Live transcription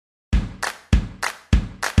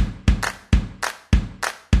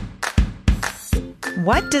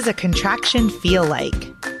What does a contraction feel like?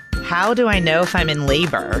 How do I know if I'm in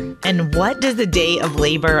labor? And what does the day of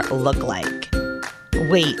labor look like?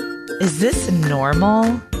 Wait, is this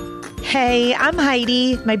normal? Hey, I'm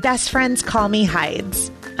Heidi. My best friends call me Hides.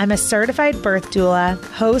 I'm a certified birth doula,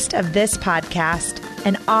 host of this podcast,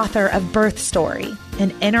 and author of Birth Story,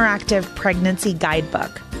 an interactive pregnancy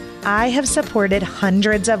guidebook. I have supported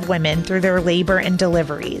hundreds of women through their labor and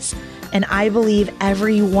deliveries, and I believe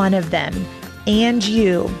every one of them and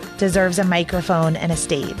you deserves a microphone and a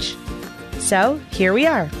stage. So here we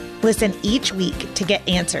are. Listen each week to get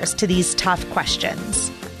answers to these tough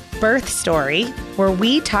questions. Birth Story, where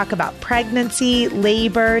we talk about pregnancy,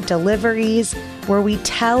 labor, deliveries, where we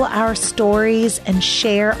tell our stories and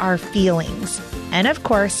share our feelings. And of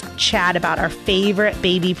course, chat about our favorite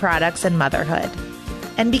baby products and motherhood.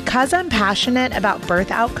 And because I'm passionate about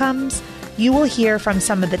birth outcomes, you will hear from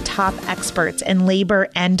some of the top experts in labor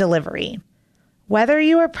and delivery. Whether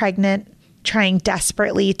you are pregnant, trying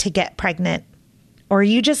desperately to get pregnant, or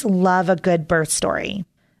you just love a good birth story,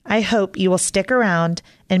 I hope you will stick around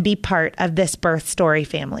and be part of this Birth Story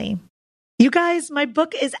family. You guys, my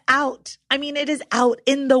book is out. It is out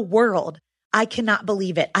in the world. I cannot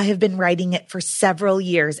believe it. I have been writing it for several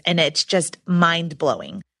years, and it's just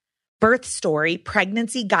mind-blowing. Birth Story,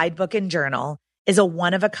 Pregnancy Guidebook and Journal is a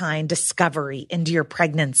one-of-a-kind discovery into your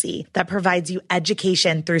pregnancy that provides you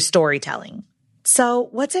education through storytelling. So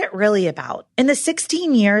what's it really about? In the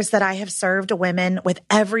 16 years that I have served women with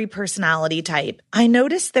every personality type, I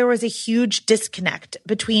noticed there was a huge disconnect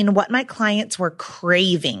between what my clients were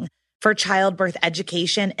craving for childbirth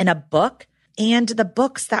education in a book and the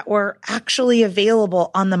books that were actually available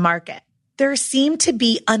on the market. There seemed to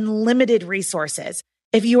be unlimited resources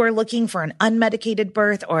if you are looking for an unmedicated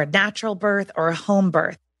birth or a natural birth or a home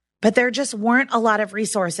birth. But there just weren't a lot of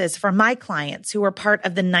resources for my clients who were part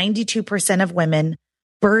of the 92% of women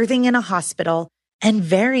birthing in a hospital and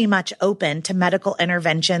very much open to medical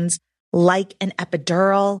interventions like an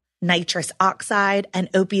epidural, nitrous oxide,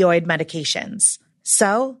 and opioid medications.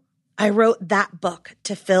 So I wrote that book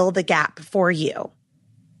to fill the gap for you.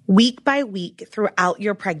 Week by week throughout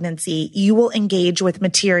your pregnancy, you will engage with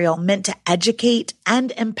material meant to educate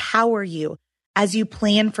and empower you as you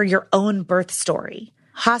plan for your own birth story.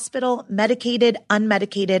 Hospital, medicated,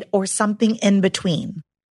 unmedicated, or something in between.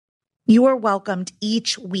 You are welcomed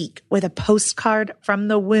each week with a postcard from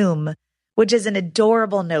the womb, which is an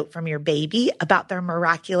adorable note from your baby about their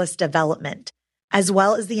miraculous development, as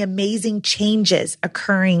well as the amazing changes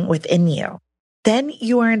occurring within you. Then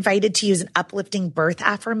you are invited to use an uplifting birth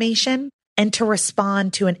affirmation and to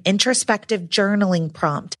respond to an introspective journaling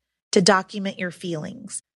prompt to document your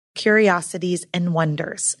feelings, curiosities, and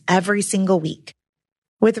wonders every single week.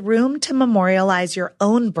 With room to memorialize your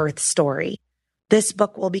own birth story, this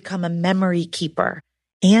book will become a memory keeper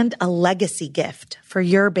and a legacy gift for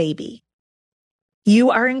your baby.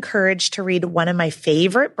 You are encouraged to read one of my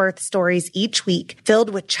favorite birth stories each week,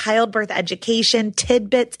 filled with childbirth education,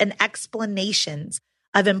 tidbits, and explanations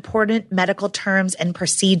of important medical terms and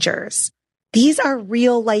procedures. These are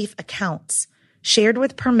real-life accounts shared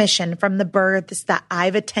with permission from the births that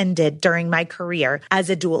I've attended during my career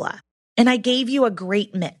as a doula. And I gave you a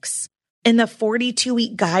great mix. In the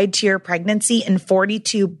 42-week guide to your pregnancy and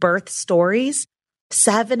 42 birth stories,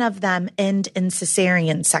 7 of them end in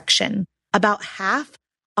cesarean section. About half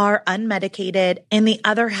are unmedicated and the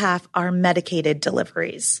other half are medicated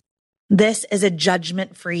deliveries. This is a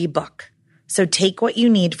judgment-free book. So take what you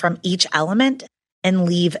need from each element and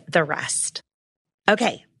leave the rest.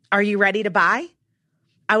 Okay, are you ready to buy?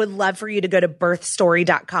 I would love for you to go to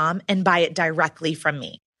birthstory.com and buy it directly from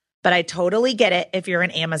me. But I totally get it if you're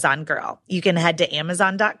an Amazon girl. You can head to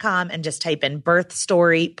Amazon.com and just type in Birth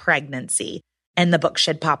Story Pregnancy, and the book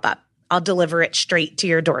should pop up. I'll deliver it straight to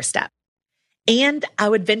your doorstep. And I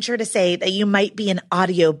would venture to say that you might be an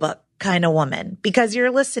audiobook kind of woman because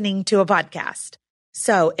you're listening to a podcast.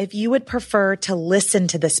 So if you would prefer to listen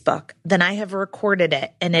to this book, then I have recorded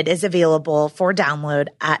it and it is available for download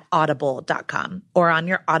at audible.com or on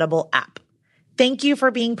your Audible app. Thank you for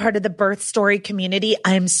being part of the Birth Story community.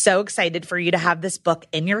 I am so excited for you to have this book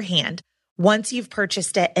in your hand once you've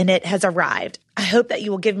purchased it and it has arrived. I hope that you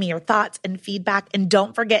will give me your thoughts and feedback, and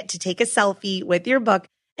don't forget to take a selfie with your book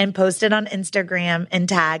and post it on Instagram and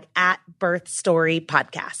tag at Birth Story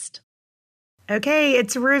Podcast. Okay,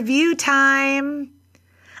 it's review time.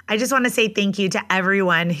 I just want to say thank you to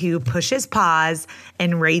everyone who pushes pause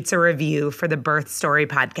and rates a review for the Birth Story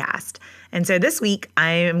podcast. And so this week, I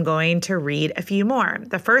am going to read a few more.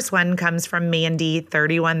 The first one comes from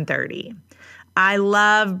Mandy3130. I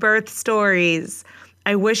love birth stories.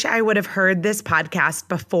 I wish I would have heard this podcast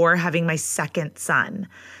before having my second son.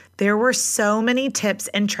 There were so many tips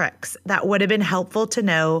and tricks that would have been helpful to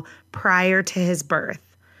know prior to his birth.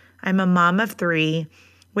 I'm a mom of 3.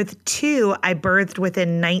 With 2, I birthed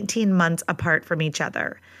within 19 months apart from each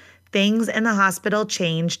other. Things in the hospital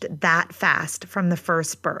changed that fast from the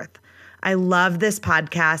first birth. I love this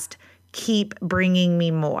podcast. Keep bringing me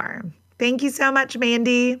more. Thank you so much,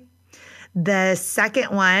 Mandy. The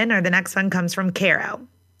second one, or the next one, comes from Caro.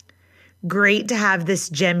 Great to have this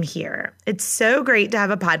gem here. It's so great to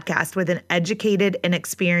have a podcast with an educated and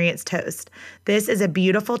experienced host. This is a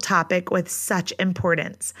beautiful topic with such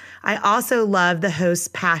importance. I also love the host's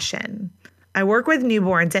passion. I work with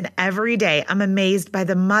newborns, and every day I'm amazed by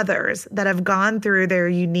the mothers that have gone through their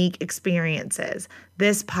unique experiences.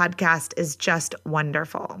 This podcast is just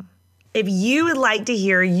wonderful. If you would like to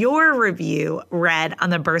hear your review read on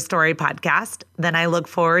the Birth Story podcast, then I look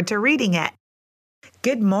forward to reading it.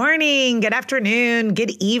 Good morning, good afternoon,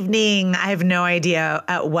 good evening. I have no idea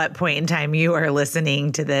at what point in time you are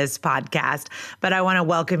listening to this podcast, but I want to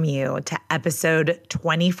welcome you to episode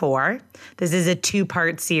 24. This is a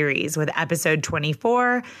 2-part series with episode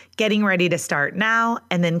 24, getting ready to start now,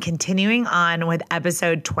 and then continuing on with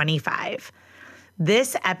episode 25.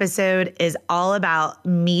 This episode is all about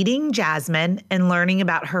meeting Jasmine and learning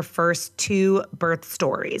about her first 2 birth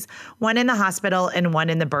stories, one in the hospital and one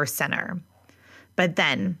in the birth center. But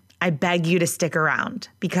then I beg you to stick around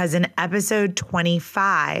because in episode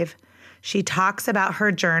 25, she talks about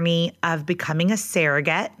her journey of becoming a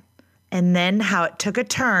surrogate and then how it took a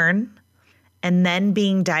turn and then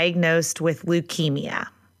being diagnosed with leukemia.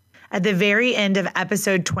 At the very end of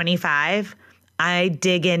episode 25, I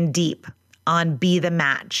dig in deep on Be the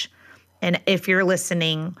Match. And if you're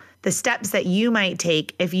listening, the steps that you might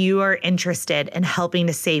take if you are interested in helping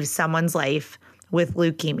to save someone's life with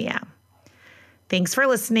leukemia. Thanks for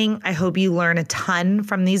listening. I hope you learn a ton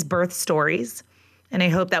from these birth stories, and I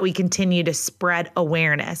hope that we continue to spread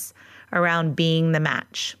awareness around being the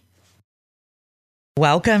match.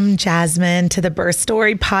 Welcome, Jasmine, to the Birth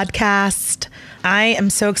Story podcast. I am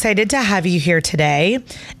so excited to have you here today.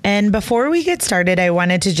 And before we get started, I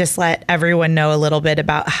wanted to just let everyone know a little bit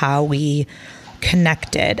about how we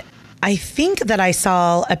connected. I think that I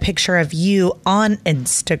saw a picture of you on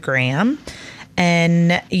Instagram,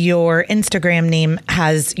 and your Instagram name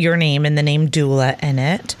has your name and the name doula in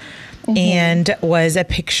it, and was a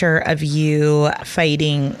picture of you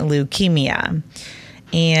fighting leukemia.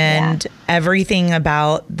 And everything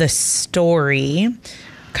about the story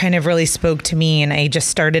kind of really spoke to me, and I just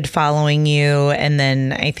started following you, and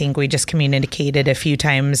then I think we just communicated a few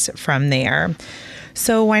times from there.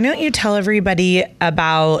 So why don't you tell everybody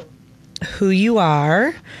about who you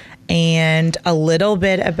are and a little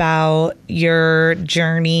bit about your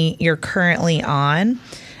journey you're currently on.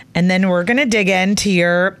 And then we're going to dig into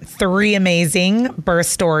your 3 amazing birth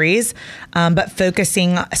stories, but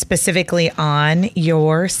focusing specifically on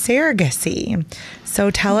your surrogacy.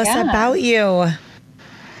 So tell us about you.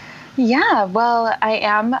 Yeah, well, I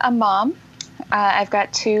am a mom. I've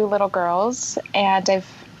got 2 little girls, and I've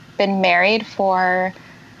been married for,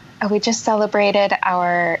 we just celebrated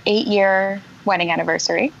our 8-year wedding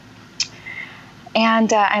anniversary.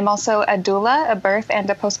 And I'm also a doula, a birth and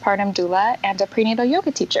a postpartum doula, and a prenatal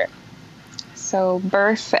yoga teacher. So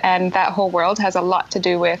birth and that whole world has a lot to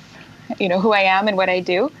do with, who I am and what I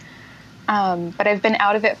do. But I've been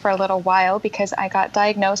out of it for a little while because I got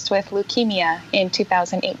diagnosed with leukemia in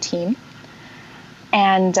 2018.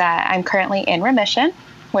 And I'm currently in remission,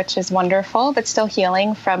 which is wonderful, but still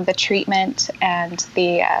healing from the treatment and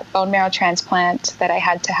the bone marrow transplant that I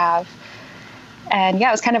had to have. And it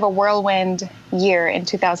was kind of a whirlwind year in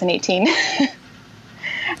 2018.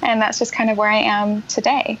 And that's just kind of where I am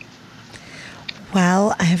today.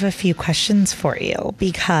 Well, I have a few questions for you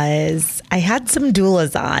because I had some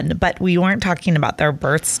doulas on, but we weren't talking about their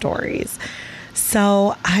birth stories.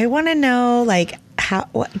 So I want to know, how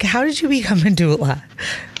did you become a doula?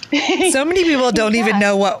 So many people don't even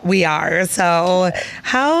know what we are. So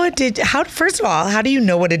first of all, how do you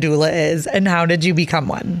know what a doula is, and how did you become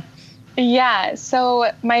one? Yeah.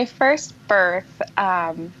 So my first birth,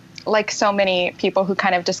 like so many people who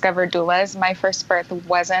kind of discover doulas, my first birth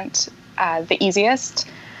wasn't the easiest.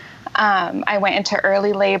 I went into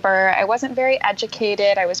early labor. I wasn't very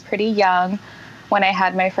educated. I was pretty young when I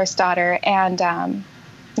had my first daughter. And, I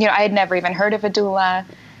had never even heard of a doula.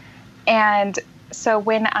 And so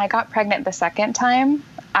when I got pregnant the second time,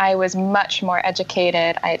 I was much more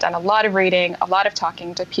educated. I had done a lot of reading, a lot of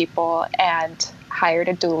talking to people, and hired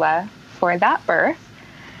a doula for that birth.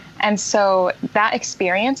 And so that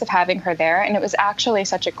experience of having her there, and it was actually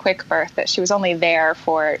such a quick birth that she was only there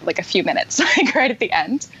for like a few minutes, like right at the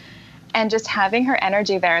end. And just having her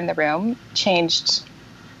energy there in the room changed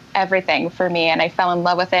everything for me. And I fell in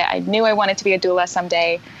love with it. I knew I wanted to be a doula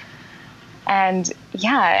someday. And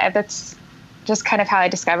yeah, that's just kind of how I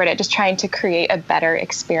discovered it, just trying to create a better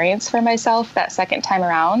experience for myself that second time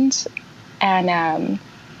around. And,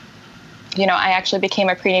 I actually became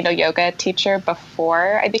a prenatal yoga teacher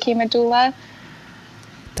before I became a doula.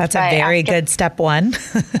 That's a very good step one.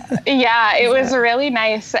 Yeah, it was really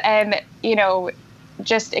nice. And,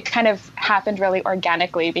 just it kind of happened really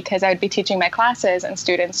organically because I would be teaching my classes and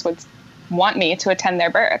students would want me to attend their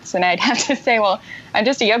births. And I'd have to say, well, I'm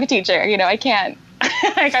just a yoga teacher. I can't,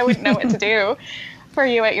 like, I wouldn't know what to do for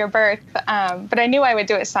you at your birth. But I knew I would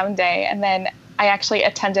do it someday. And then I actually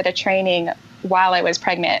attended a training while I was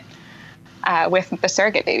pregnant with the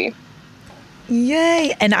surrogate baby.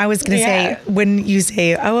 Yay. And I was going to say, when you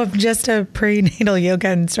say, oh, I'm just a prenatal yoga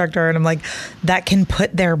instructor, and I'm like, that can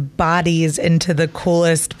put their bodies into the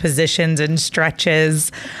coolest positions and stretches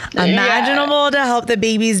imaginable to help the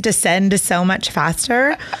babies descend so much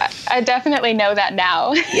faster. I definitely know that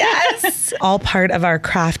now. Yes. All part of our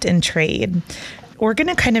craft and trade. We're going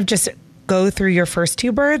to kind of just go through your first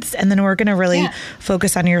two births, and then we're going to really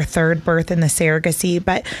focus on your third birth and the surrogacy.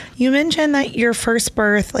 But you mentioned that your first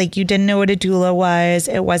birth, like, you didn't know what a doula was.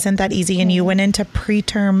 It wasn't that easy, and you went into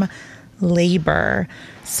preterm labor.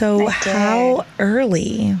 So how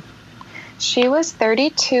early? She was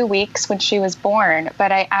 32 weeks when she was born,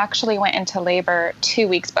 but I actually went into labor 2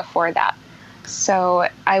 weeks before that. So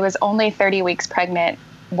I was only 30 weeks pregnant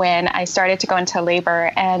when I started to go into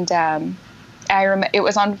labor, and it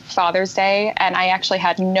was on Father's Day, and I actually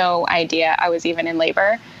had no idea I was even in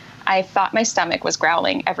labor. I thought my stomach was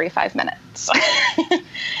growling every 5 minutes.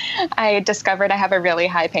 I discovered I have a really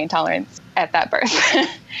high pain tolerance at that birth.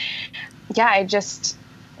 I just,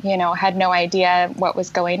 had no idea what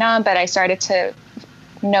was going on, but I started to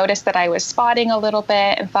notice that I was spotting a little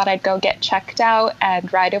bit and thought I'd go get checked out.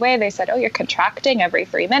 And right away they said, oh, you're contracting every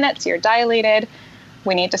 3 minutes, you're dilated.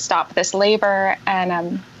 We need to stop this labor.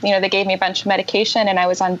 And, they gave me a bunch of medication, and I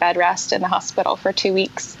was on bed rest in the hospital for 2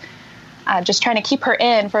 weeks, just trying to keep her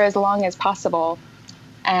in for as long as possible.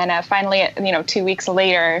 And finally, 2 weeks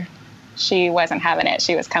later, she wasn't having it.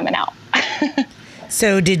 She was coming out.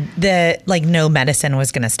 So did no medicine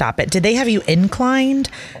was going to stop it. Did they have you inclined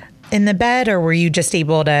in the bed, or were you just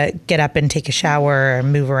able to get up and take a shower or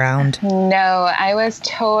move around? No, I was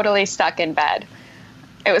totally stuck in bed.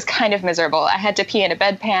 It was kind of miserable. I had to pee in a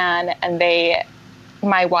bedpan, and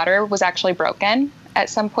my water was actually broken at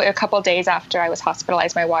some point. A couple of days after I was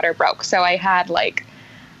hospitalized, my water broke. So I had like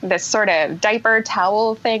this sort of diaper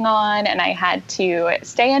towel thing on, and I had to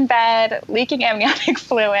stay in bed, leaking amniotic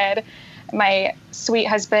fluid. My sweet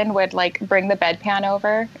husband would bring the bedpan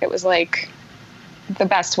over. It was like the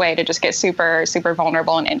best way to just get super, super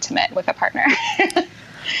vulnerable and intimate with a partner.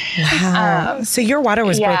 Wow. So your water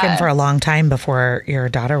was broken for a long time before your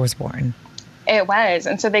daughter was born. It was.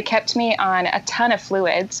 And so they kept me on a ton of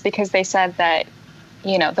fluids because they said that,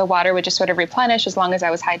 the water would just sort of replenish as long as I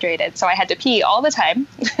was hydrated. So I had to pee all the time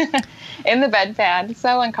in the bedpan.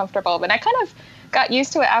 So uncomfortable. But I kind of got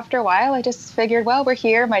used to it after a while. I just figured, well, we're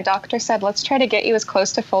here. My doctor said, let's try to get you as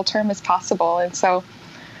close to full term as possible. And so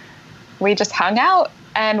we just hung out,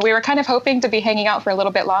 and we were kind of hoping to be hanging out for a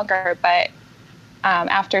little bit longer. But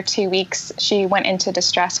after 2 weeks, she went into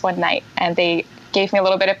distress one night, and they gave me a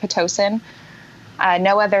little bit of Pitocin.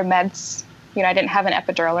 No other meds. I didn't have an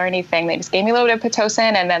epidural or anything. They just gave me a little bit of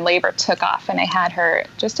Pitocin, and then labor took off, and I had her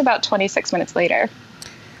just about 26 minutes later.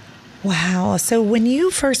 Wow. So when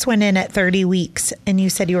you first went in at 30 weeks and you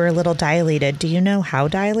said you were a little dilated, do you know how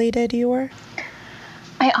dilated you were?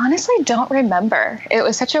 I honestly don't remember. It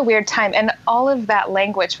was such a weird time. And all of that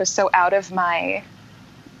language was so out of my,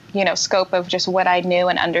 scope of just what I knew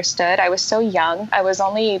and understood. I was so young. I was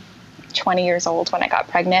only 20 years old when I got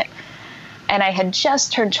pregnant. And I had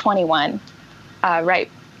just turned 21, right?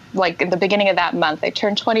 Like in the beginning of that month. I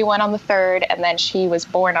turned 21 on the 3rd, and then she was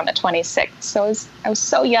born on the 26th. So I was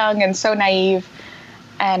so young and so naive.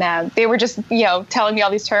 And they were just, telling me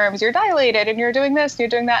all these terms. You're dilated, and you're doing this, and you're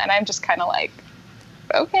doing that. And I'm just kind of like,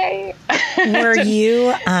 okay.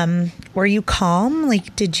 Were you calm?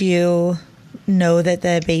 Like, did you know that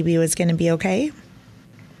the baby was going to be okay?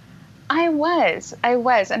 I was.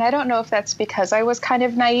 And I don't know if that's because I was kind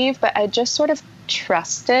of naive, but I just sort of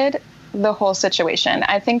trusted the whole situation.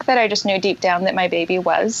 I think that I just knew deep down that my baby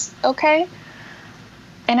was okay.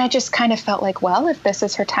 And I just kind of felt like, well, if this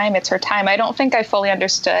is her time, it's her time. I don't think I fully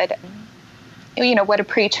understood, what a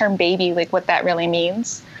preterm baby, like what that really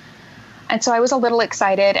means. And so I was a little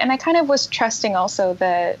excited, and I kind of was trusting also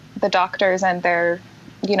the doctors and their,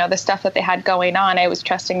 the stuff that they had going on. I was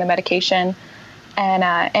trusting the medication, and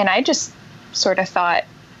I just sort of thought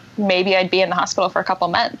maybe I'd be in the hospital for a couple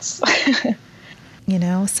months.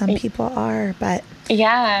 Some people are, but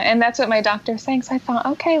yeah, and that's what my doctor was saying. So I thought,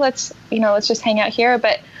 okay, let's just hang out here.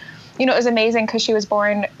 But it was amazing because she was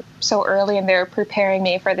born so early, and they were preparing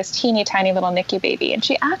me for this teeny tiny little NICU baby, and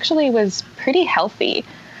she actually was pretty healthy.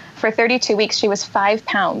 For 32 weeks, she was 5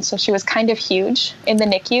 pounds. So she was kind of huge in the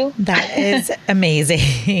NICU. That is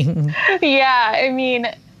amazing. Yeah. I mean,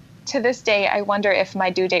 to this day, I wonder if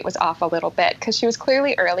my due date was off a little bit because she was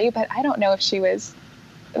clearly early, but I don't know if she was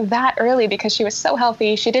that early because she was so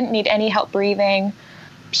healthy. She didn't need any help breathing.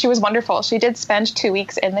 She was wonderful. She did spend 2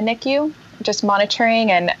 weeks in the NICU just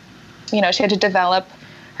monitoring, and, she had to develop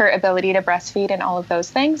her ability to breastfeed and all of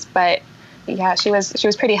those things. But yeah, she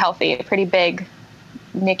was pretty healthy, a pretty big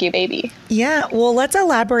NICU baby. Yeah. Well, let's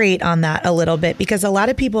elaborate on that a little bit, because a lot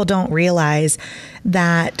of people don't realize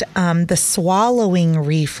that the swallowing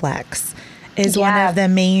reflex is one of the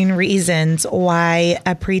main reasons why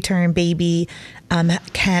a preterm baby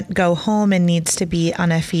can't go home and needs to be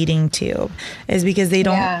on a feeding tube, is because they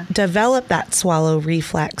don't develop that swallow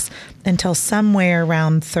reflex until somewhere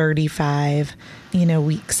around 35,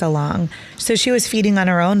 weeks along. So she was feeding on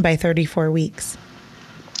her own by 34 weeks.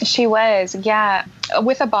 She was, yeah,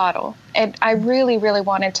 with a bottle. And I really, really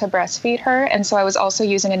wanted to breastfeed her. And so I was also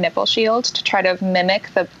using a nipple shield to try to mimic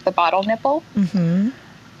the bottle nipple. Mm-hmm.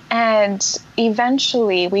 And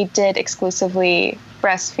eventually we did exclusively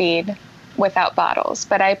breastfeed without bottles.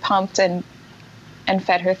 But I pumped and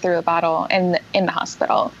fed her through a bottle in the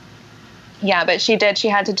hospital. Yeah, but she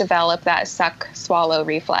had to develop that suck-swallow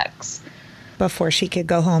reflex before she could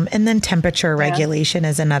go home. And then temperature regulation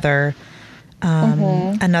is another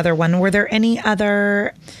one. Were there any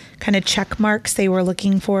other kind of check marks they were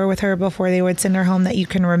looking for with her before they would send her home that you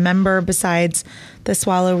can remember besides the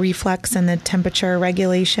swallow reflex and the temperature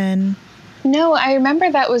regulation? No, I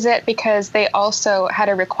remember that was it, because they also had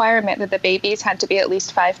a requirement that the babies had to be at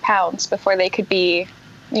least 5 pounds before they could be,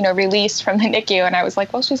 released from the NICU. And I was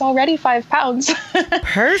like, well, she's already 5 pounds.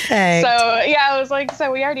 Perfect. So yeah, I was like,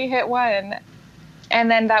 so we already hit one. And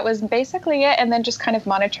then that was basically it. And then just kind of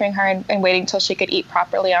monitoring her and waiting till she could eat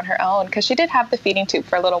properly on her own, because she did have the feeding tube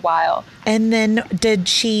for a little while. And then did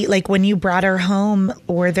she, when you brought her home,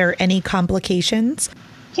 were there any complications?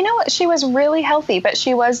 She was really healthy, but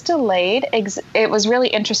she was delayed. It was really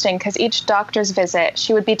interesting because each doctor's visit,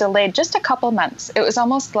 she would be delayed just a couple months. It was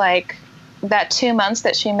almost like that 2 months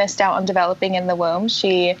that she missed out on developing in the womb,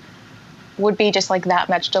 she would be just like that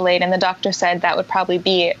much delayed. And the doctor said that would probably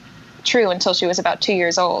be true until she was about 2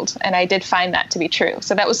 years old. And I did find that to be true.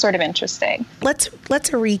 So that was sort of interesting. Let's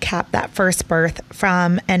recap that first birth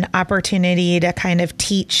from an opportunity to kind of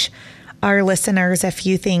teach our listeners a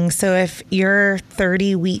few things. So if you're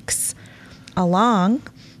 30 weeks along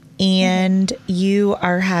and you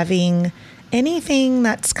are having anything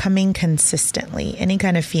that's coming consistently, any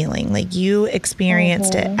kind of feeling, like you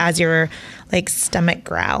experienced it as your stomach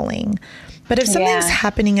growling. But if something's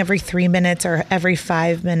happening every 3 minutes or every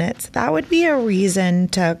 5 minutes, that would be a reason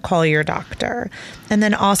to call your doctor. And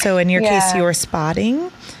then also in your case, you were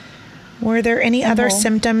spotting. Were there any other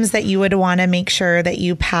symptoms that you would want to make sure that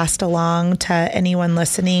you passed along to anyone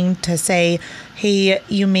listening to say, hey,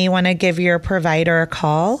 you may want to give your provider a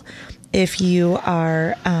call if you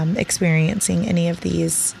are experiencing any of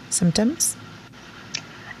these symptoms?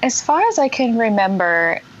 As far as I can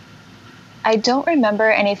remember, I don't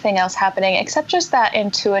remember anything else happening except just that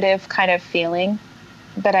intuitive kind of feeling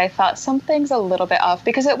that I thought something's a little bit off,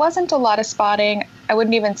 because it wasn't a lot of spotting. I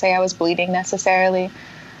wouldn't even say I was bleeding necessarily.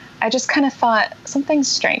 I just kind of thought something's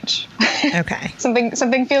strange. Okay.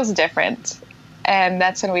 Something feels different. And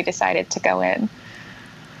that's when we decided to go in.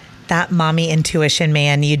 That mommy intuition,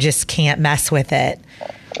 man, you just can't mess with it.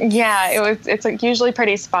 Yeah, it's usually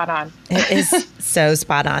pretty spot on. It is so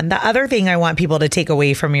spot on. The other thing I want people to take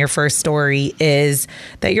away from your first story is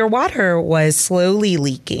that your water was slowly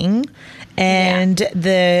leaking. And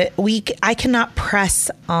I cannot press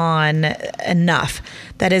on enough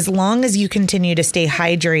that as long as you continue to stay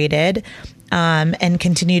hydrated and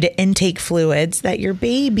continue to intake fluids, that your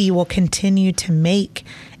baby will continue to make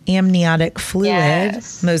amniotic fluid,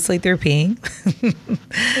 mostly through peeing.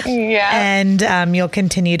 And you'll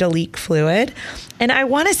continue to leak fluid. And I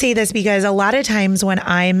want to say this because a lot of times when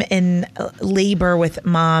I'm in labor with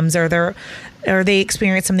moms or they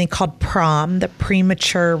experience something called PROM, the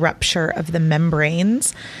premature rupture of the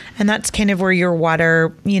membranes. And that's kind of where your water,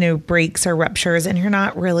 breaks or ruptures and you're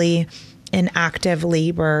not really in active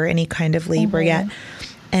labor, any kind of labor yet.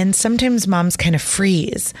 And sometimes moms kind of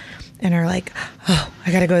freeze and are like, oh,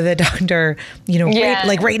 I got to go to the doctor,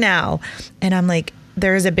 right now. And I'm like,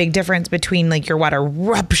 there's a big difference between like your water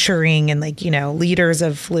rupturing and like, liters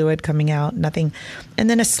of fluid coming out, nothing. And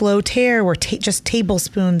then a slow tear where just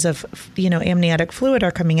tablespoons of, amniotic fluid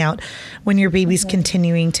are coming out when your baby's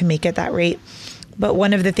continuing to make it that rate. But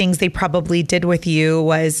one of the things they probably did with you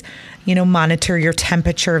was, monitor your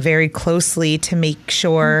temperature very closely to make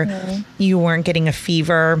sure you weren't getting a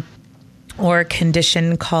fever or a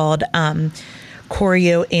condition called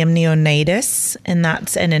chorioamnionitis. And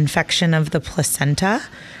that's an infection of the placenta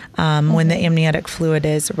when the amniotic fluid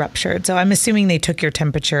is ruptured. So I'm assuming they took your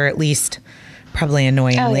temperature at least probably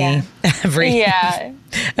annoyingly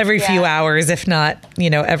every few hours, if not,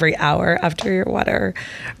 every hour after your water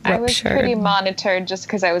ruptured. I was pretty monitored just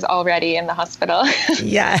because I was already in the hospital.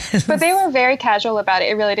 Yes. But they were very casual about it.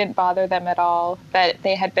 It really didn't bother them at all that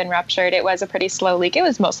they had been ruptured. It was a pretty slow leak. It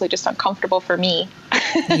was mostly just uncomfortable for me.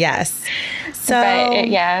 Yes. So,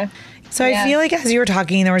 So I feel like as you were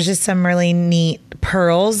talking, there was just some really neat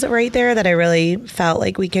pearls right there that I really felt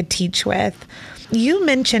like we could teach with. You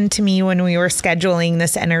mentioned to me when we were scheduling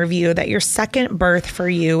this interview that your second birth for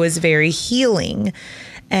you was very healing.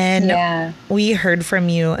 And we heard from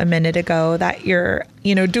you a minute ago that your,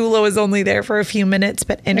 doula was only there for a few minutes,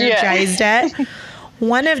 but energized it.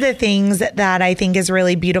 One of the things that I think is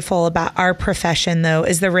really beautiful about our profession, though,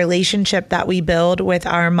 is the relationship that we build with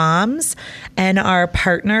our moms and our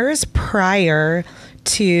partners prior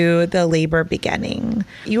to the labor beginning.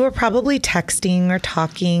 You were probably texting or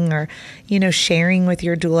talking or, sharing with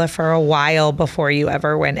your doula for a while before you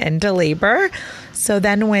ever went into labor. So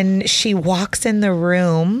then when she walks in the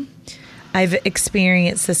room, I've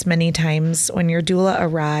experienced this many times, when your doula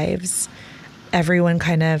arrives, everyone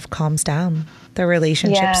kind of calms down. The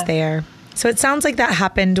relationship's there. So it sounds like that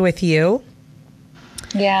happened with you.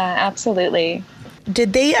 Yeah, absolutely.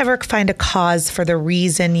 Did they ever find a cause for the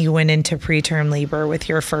reason you went into preterm labor with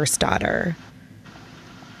your first daughter?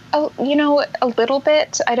 Oh, a little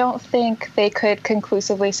bit. I don't think they could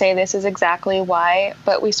conclusively say this is exactly why,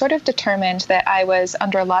 but we sort of determined that I was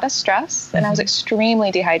under a lot of stress and I was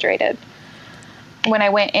extremely dehydrated. When I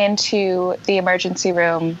went into the emergency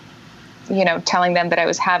room, telling them that I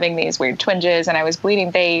was having these weird twinges and I was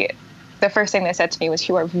bleeding, the first thing they said to me was,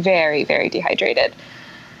 "You are very, very dehydrated."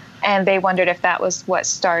 And they wondered if that was what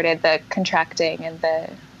started the contracting and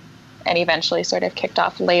eventually sort of kicked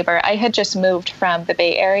off labor. I had just moved from the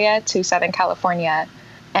Bay Area to Southern California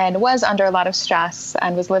and was under a lot of stress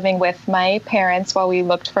and was living with my parents while we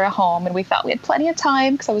looked for a home. And we thought we had plenty of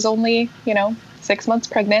time because I was only, 6 months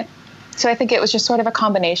pregnant. So I think it was just sort of a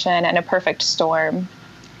combination and a perfect storm.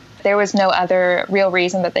 There was no other real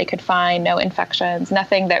reason that they could find, no infections,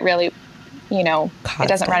 nothing that really, it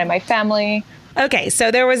doesn't run in my family. Okay,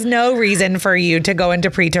 so there was no reason for you to go into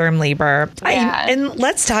preterm labor. Yeah. And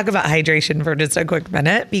let's talk about hydration for just a quick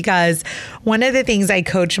minute, because one of the things I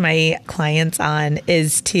coach my clients on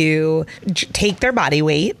is to take their body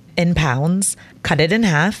weight in pounds, cut it in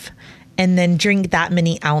half, and then drink that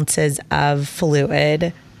many ounces of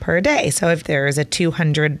fluid per day. So if there is a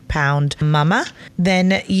 200-pound mama,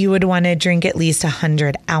 then you would want to drink at least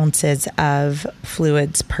 100 ounces of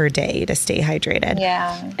fluids per day to stay hydrated.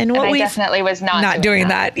 Yeah. And I definitely was not doing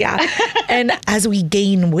that. Yeah. And as we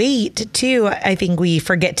gain weight too, I think we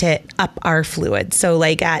forget to up our fluids. So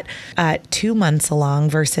like at 2 months along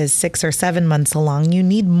versus 6 or 7 months along, you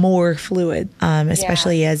need more fluid,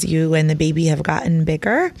 especially as you and the baby have gotten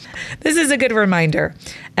bigger. This is a good reminder.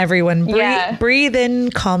 Everyone breathe in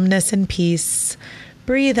calmness and peace.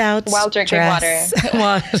 Breathe out while drinking water.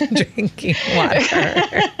 While drinking water.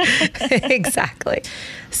 Exactly.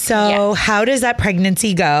 So how does that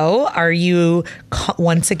pregnancy go? Are you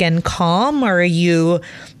once again calm, or are you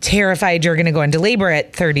terrified you're going to go into labor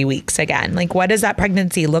at 30 weeks again? Like, what does that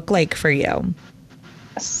pregnancy look like for you?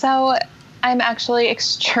 So I'm actually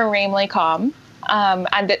extremely calm.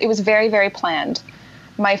 And it was very, very planned.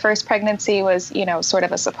 My first pregnancy was, sort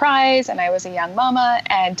of a surprise, and I was a young mama,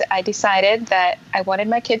 and I decided that I wanted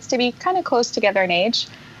my kids to be kind of close together in age,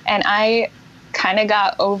 and I kind of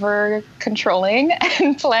got over controlling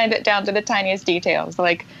and planned it down to the tiniest details.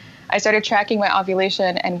 Like, I started tracking my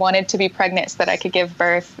ovulation and wanted to be pregnant so that I could give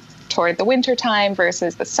birth toward the winter time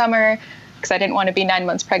versus the summer, because I didn't want to be 9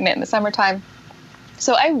 months pregnant in the summertime.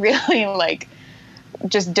 So I really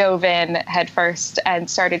just dove in head first and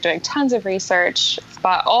started doing tons of research,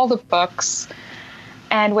 bought all the books,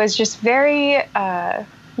 and was just very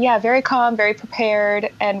calm, very prepared,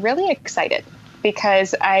 and really excited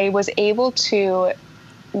because I was able to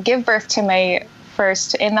give birth to my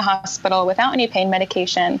first in the hospital without any pain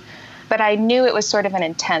medication. but I knew it was sort of an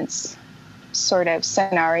intense sort of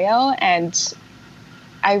scenario, and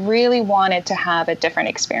I really wanted to have a different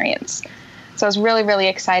experience. So I was really, really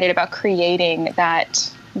excited about creating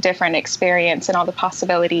that different experience and all the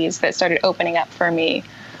possibilities that started opening up for me.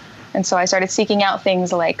 And so I started seeking out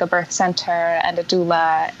things like a birth center and a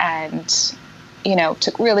doula, and, you know,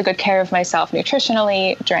 took really good care of myself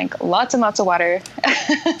nutritionally, drank lots and lots of water.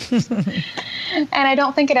 And I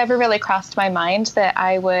don't think it ever really crossed my mind that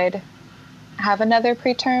I would have another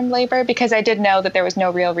preterm labor, because I did know that there was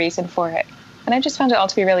no real reason for it. And I just found it all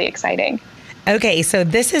to be really exciting. Okay, so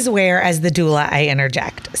this is where, as the doula, I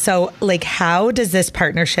interject. So, like, how does this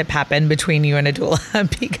partnership happen between you and a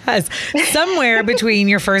doula? Because somewhere between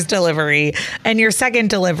your first delivery and your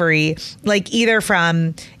second delivery, like either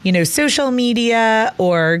from, you know, social media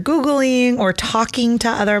or Googling or talking to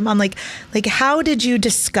other mom, like how did you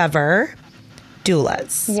discover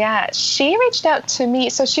doulas? Yeah, she reached out to me.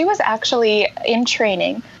 So she was actually in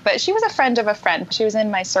training, but she was a friend of a friend. She was in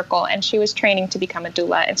my circle and she was training to become a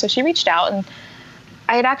doula. And so she reached out, and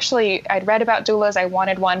I'd read about doulas. I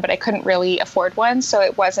wanted one, but I couldn't really afford one. So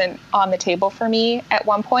it wasn't on the table for me at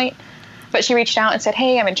one point. But she reached out and said,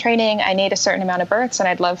 hey, I'm in training. I need a certain amount of births and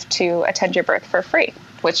I'd love to attend your birth for free,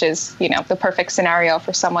 which is, you know, the perfect scenario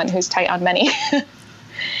for someone who's tight on money.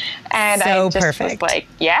 And so I just perfect. was like,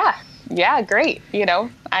 yeah, great. You know,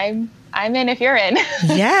 I'm in if you're in.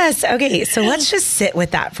 Yes. Okay. So let's just sit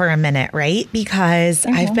with that for a minute, right? Because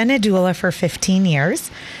I've been a doula for 15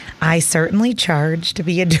 years. I certainly charge to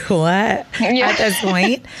be a doula at this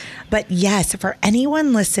point. But yes, for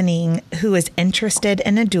anyone listening who is interested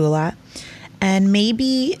in a doula, and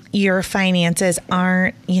maybe your finances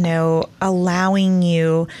aren't, you know, allowing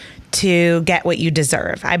you to get what you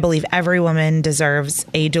deserve. I believe every woman deserves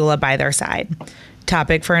a doula by their side.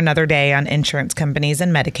 Topic for another day on insurance companies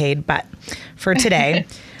and Medicaid. But for today,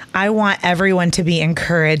 I want everyone to be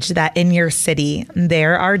encouraged that in your city,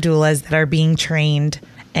 there are doulas that are being trained,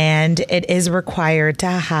 and it is required to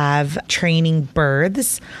have training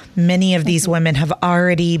births. Many of these women have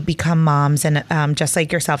already become moms, and just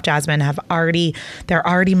like yourself, Jasmine, they're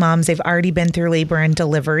already moms. They've already been through labor and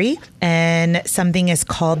delivery, and something has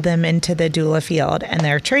called them into the doula field, and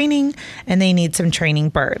they're training, and they need some training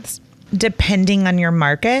births. Depending on your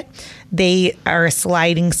market, they are a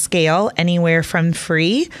sliding scale, anywhere from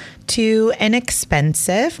free to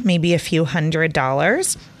inexpensive, maybe a few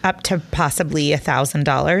 $100s, up to possibly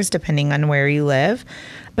 $1,000, depending on where you live.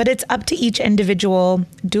 But it's up to each individual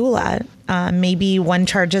doula. Maybe one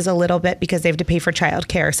charges a little bit because they have to pay for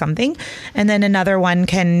childcare or something. And then another one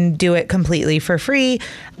can do it completely for free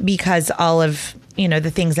because all of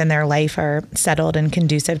the things in their life are settled and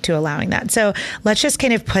conducive to allowing that. So let's just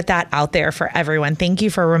kind of put that out there for everyone. Thank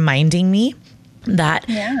you for reminding me that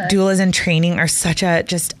doulas in training are such a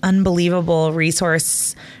just unbelievable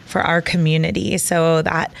resource for our community, so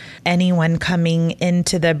that anyone coming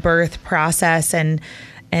into the birth process and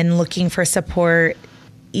looking for support,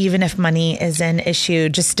 even if money is an issue,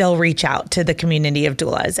 just still reach out to the community of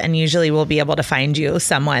doulas, and usually we'll be able to find you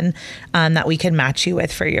someone that we can match you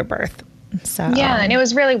with for your birth. So and it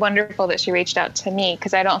was really wonderful that she reached out to me,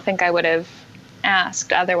 because I don't think I would have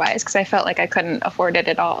asked otherwise, because I felt like I couldn't afford it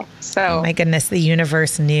at all. So oh my goodness, the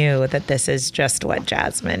universe knew that this is just what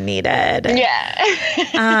Jasmine needed.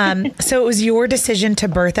 So it was your decision to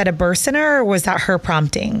birth at a birth center, or was that her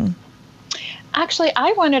prompting? Actually,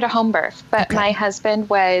 I wanted a home birth, but my husband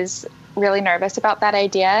was really nervous about that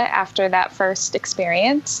idea after that first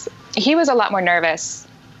experience. He was a lot more nervous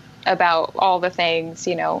about all the things,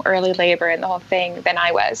 early labor and the whole thing, than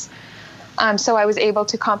I was. So I was able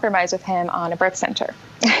to compromise with him on a birth center.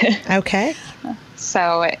 Okay.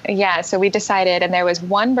 So we decided, and there was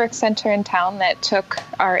one birth center in town that took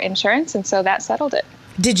our insurance, and so that settled it.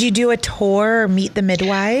 Did you do a tour or meet the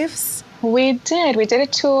midwives? We did. We did a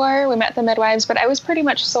tour. We met the midwives, but I was pretty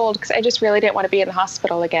much sold because I just really didn't want to be in the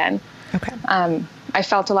hospital again. Okay. I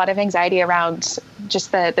felt a lot of anxiety around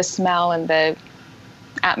just the smell and the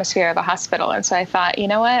atmosphere of a hospital. And so I thought, you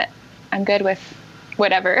know what? I'm good with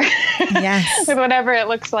whatever. Yes. With whatever it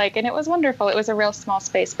looks like. And it was wonderful. It was a real small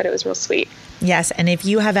space, but it was real sweet. Yes. And if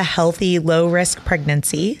you have a healthy, low risk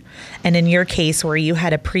pregnancy, and in your case where you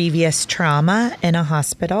had a previous trauma in a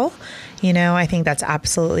hospital, I think that's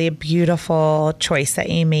absolutely a beautiful choice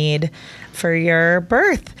that you made for your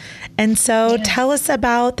birth. And so tell us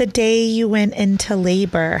about the day you went into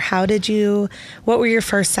labor. What were your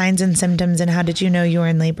first signs and symptoms, and how did you know you were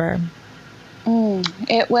in labor?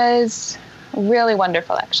 It was really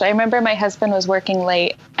wonderful, actually. I remember my husband was working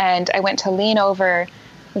late, and I went to lean over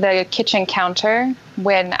the kitchen counter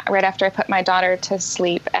right after I put my daughter to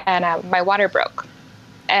sleep, and my water broke.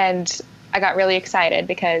 And I got really excited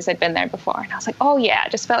because I'd been there before. And I was like, oh yeah, I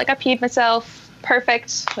just felt like I peed myself.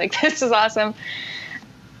 Perfect. Like, this is awesome.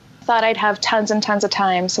 Thought I'd have tons and tons of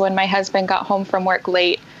time. So when my husband got home from work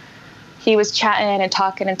late, he was chatting and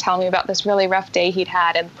talking and telling me about this really rough day he'd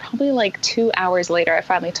had. And probably like 2 hours later, I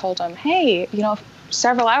finally told him, hey,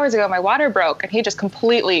 several hours ago, my water broke. And he just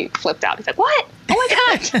completely flipped out. He's like, what? Oh my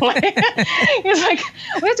God. He's like,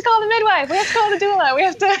 we have to call the midwife. We have to call the doula. We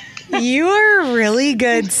have to. You are a really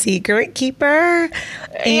good secret keeper.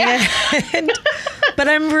 And, but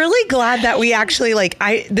I'm really glad that we actually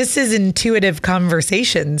this is intuitive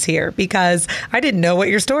conversations here, because I didn't know what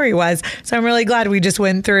your story was. So I'm really glad we just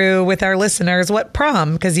went through with our listeners what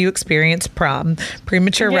PROM, because you experienced PROM,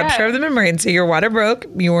 premature rupture of the membrane. So your water broke,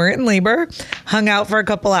 you weren't in labor, hung out for a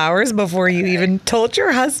couple hours before you even told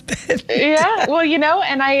your husband. Yeah. Well,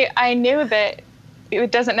 and I knew that it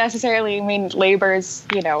doesn't necessarily mean labor's,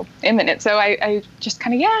 imminent. So I just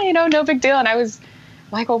kind of, no big deal. And I was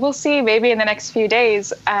like, well, we'll see, maybe in the next few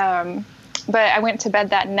days. But I went to bed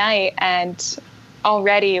that night, and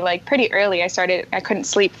already pretty early, I couldn't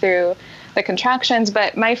sleep through the contractions.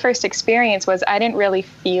 But my first experience was I didn't really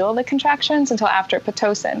feel the contractions until after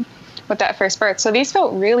Pitocin with that first birth. So these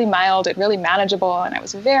felt really mild and really manageable. And I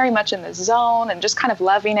was very much in the zone and just kind of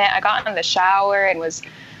loving it. I got in the shower and was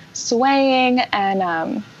swaying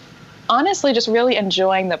and honestly just really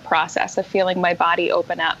enjoying the process of feeling my body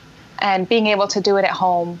open up and being able to do it at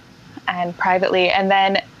home and privately. And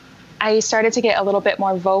then I started to get a little bit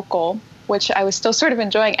more vocal, which I was still sort of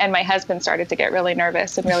enjoying. And my husband started to get really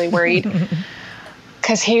nervous and really worried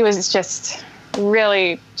because he was just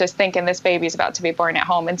really just thinking this baby's about to be born at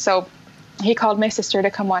home. And so he called my sister to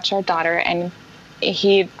come watch our daughter, and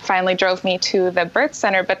he finally drove me to the birth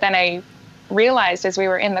center. But then I realized as we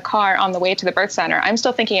were in the car on the way to the birth center, I'm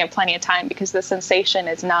still thinking I have plenty of time because the sensation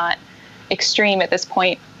is not extreme at this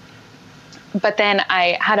point. But then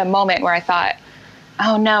I had a moment where I thought,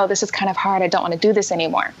 oh no, this is kind of hard. I don't want to do this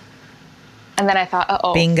anymore. And then I thought,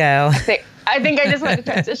 uh-oh. Bingo. I think I just went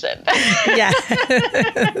to transition.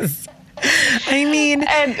 Yes. I mean,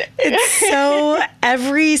 it's so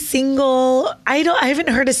every single, I haven't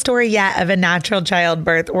heard a story yet of a natural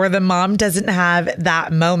childbirth where the mom doesn't have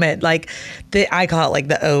that moment. I call it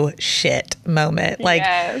the oh shit moment.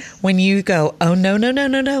 When you go, oh no,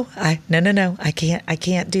 no, I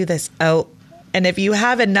can't do this. Oh, and if you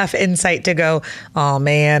have enough insight to go, oh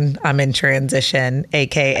man, I'm in transition,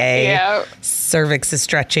 AKA cervix is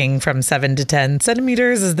stretching from 7 to 10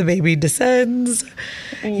 centimeters as the baby descends,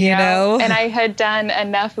 you know? And I had done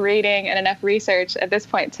enough reading and enough research at this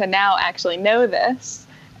point to now actually know this.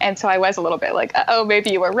 And so I was a little bit like, oh, maybe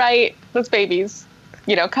you were right. This baby's,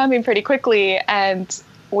 coming pretty quickly. And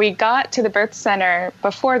we got to the birth center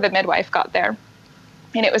before the midwife got there.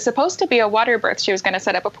 And it was supposed to be a water birth. She was going to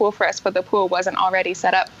set up a pool for us, but the pool wasn't already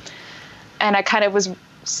set up. And I kind of was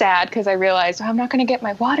sad because I realized, I'm not going to get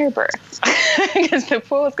my water birth because the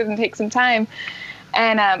pool is going to take some time.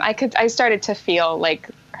 And I started to feel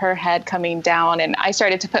her head coming down, and I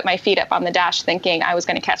started to put my feet up on the dash thinking I was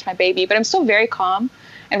going to catch my baby. But I'm still very calm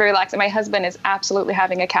and very relaxed. And my husband is absolutely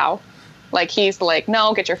having a cow. He's like,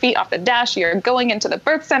 no, get your feet off the dash. You're going into the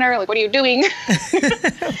birth center. What are you doing?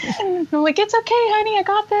 I'm like, it's okay, honey. I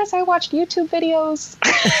got this. I watched YouTube videos.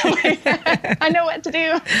 I know what to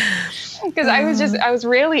do. Because I was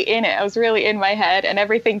really in it. I was really in my head, and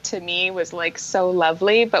everything to me was so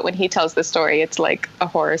lovely. But when he tells the story, it's like a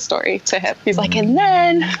horror story to him. He's like, and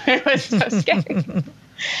then it was so scary.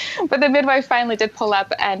 But the midwife finally did pull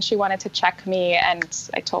up, and she wanted to check me, and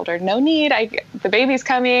I told her, no need, the baby's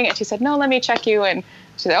coming. And she said, no, let me check you. And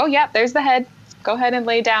she said, oh yeah, there's the head. Go ahead and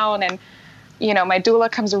lay down. And my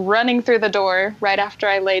doula comes running through the door right after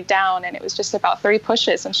I laid down, and it was just about 3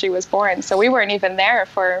 pushes and she was born. So we weren't even there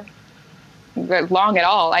for long at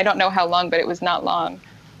all. I don't know how long, but it was not long.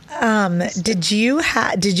 Did you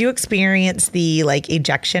experience the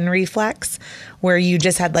ejection reflex where you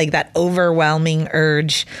just had that overwhelming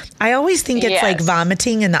urge? I always think it's like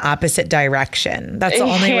vomiting in the opposite direction. That's the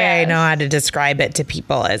only way I know how to describe it to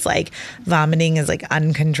people, is vomiting is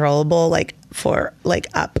uncontrollable, for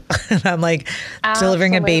up. And I'm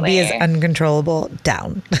delivering a baby is uncontrollable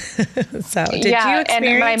down. So did you experience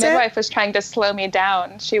and my it? midwife was trying to slow me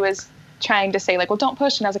down. She was trying to say well, don't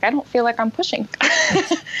push. And I was like, I don't feel like I'm pushing.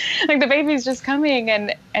 The baby's just coming.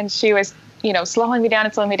 And she was, slowing me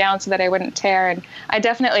down so that I wouldn't tear. And I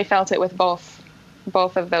definitely felt it with both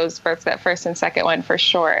both of those births, that first and second one, for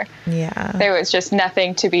sure. Yeah. There was just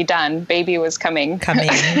nothing to be done. Baby was coming.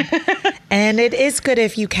 And it is good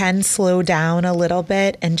if you can slow down a little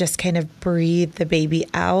bit and just kind of breathe the baby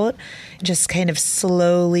out. Just kind of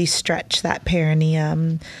slowly stretch that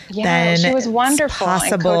perineum. Yeah, then she was wonderful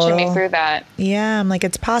in coaching me through that. Yeah, I'm like,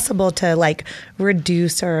 it's possible to like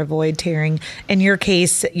reduce or avoid tearing. In your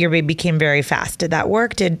case, your baby came very fast. Did that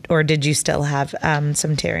work? Did you still have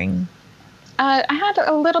some tearing? I had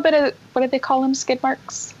a little bit of, what did they call them? Skid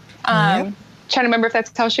marks. Trying to remember if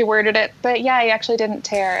that's how she worded it. But yeah, I actually didn't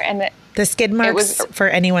tear. And the skid marks, for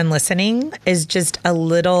anyone listening, is just a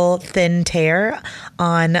little thin tear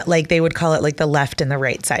on, like, they would call it like the left and the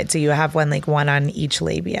right side. So you have one on each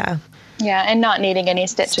labia. Yeah, and not needing any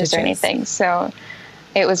stitches or anything. So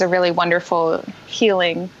it was a really wonderful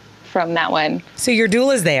healing from that one. So your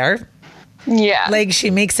doula's there. Yeah. Like, she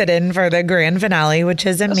makes it in for the grand finale, which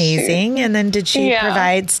is amazing. And then did she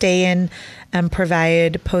stay in and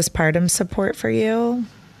provide postpartum support for you?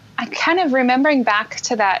 I kind of remembering back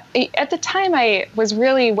to that. At the time, I was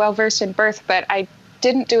really well-versed in birth, but I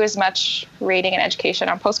didn't do as much reading and education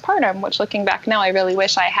on postpartum, which looking back now, I really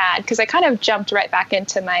wish I had, because I kind of jumped right back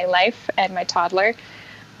into my life and my toddler.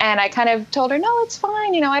 And I kind of told her, no, it's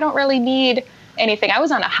fine. I don't really need anything. I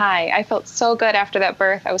was on a high. I felt so good after that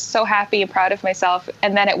birth. I was so happy and proud of myself.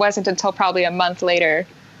 And then it wasn't until probably a month later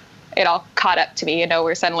it all caught up to me,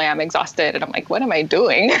 where suddenly I'm exhausted and I'm like, what am I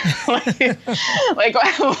doing? like,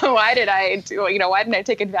 why did I why didn't I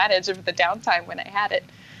take advantage of the downtime when I had it?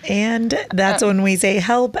 And that's when we say,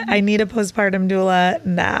 help, I need a postpartum doula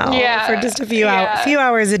now for just a few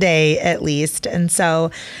hours a day at least. And so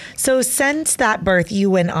since that birth, you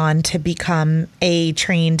went on to become a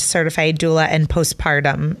trained certified doula and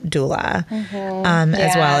postpartum doula,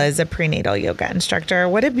 as well as a prenatal yoga instructor.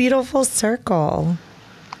 What a beautiful circle.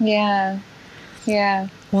 Yeah. Yeah.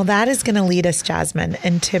 Well, that is going to lead us, Jasmine,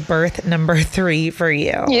 into birth number 3 for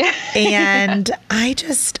you. Yeah. And I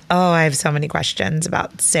have so many questions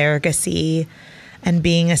about surrogacy and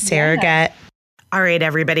being a surrogate. Yeah. All right,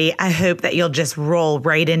 everybody. I hope that you'll just roll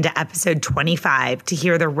right into episode 25 to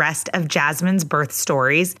hear the rest of Jasmine's birth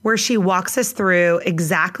stories, where she walks us through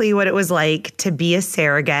exactly what it was like to be a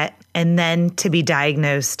surrogate and then to be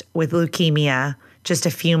diagnosed with leukemia just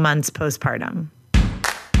a few months postpartum.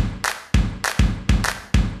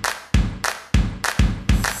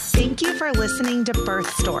 Thank you for listening to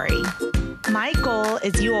Birth Story. My goal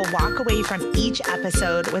is you will walk away from each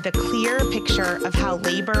episode with a clear picture of how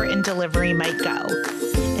labor and delivery might go,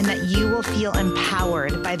 and that you will feel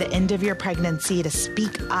empowered by the end of your pregnancy to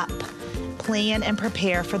speak up, plan and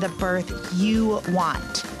prepare for the birth you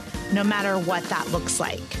want, no matter what that looks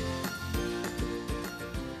like.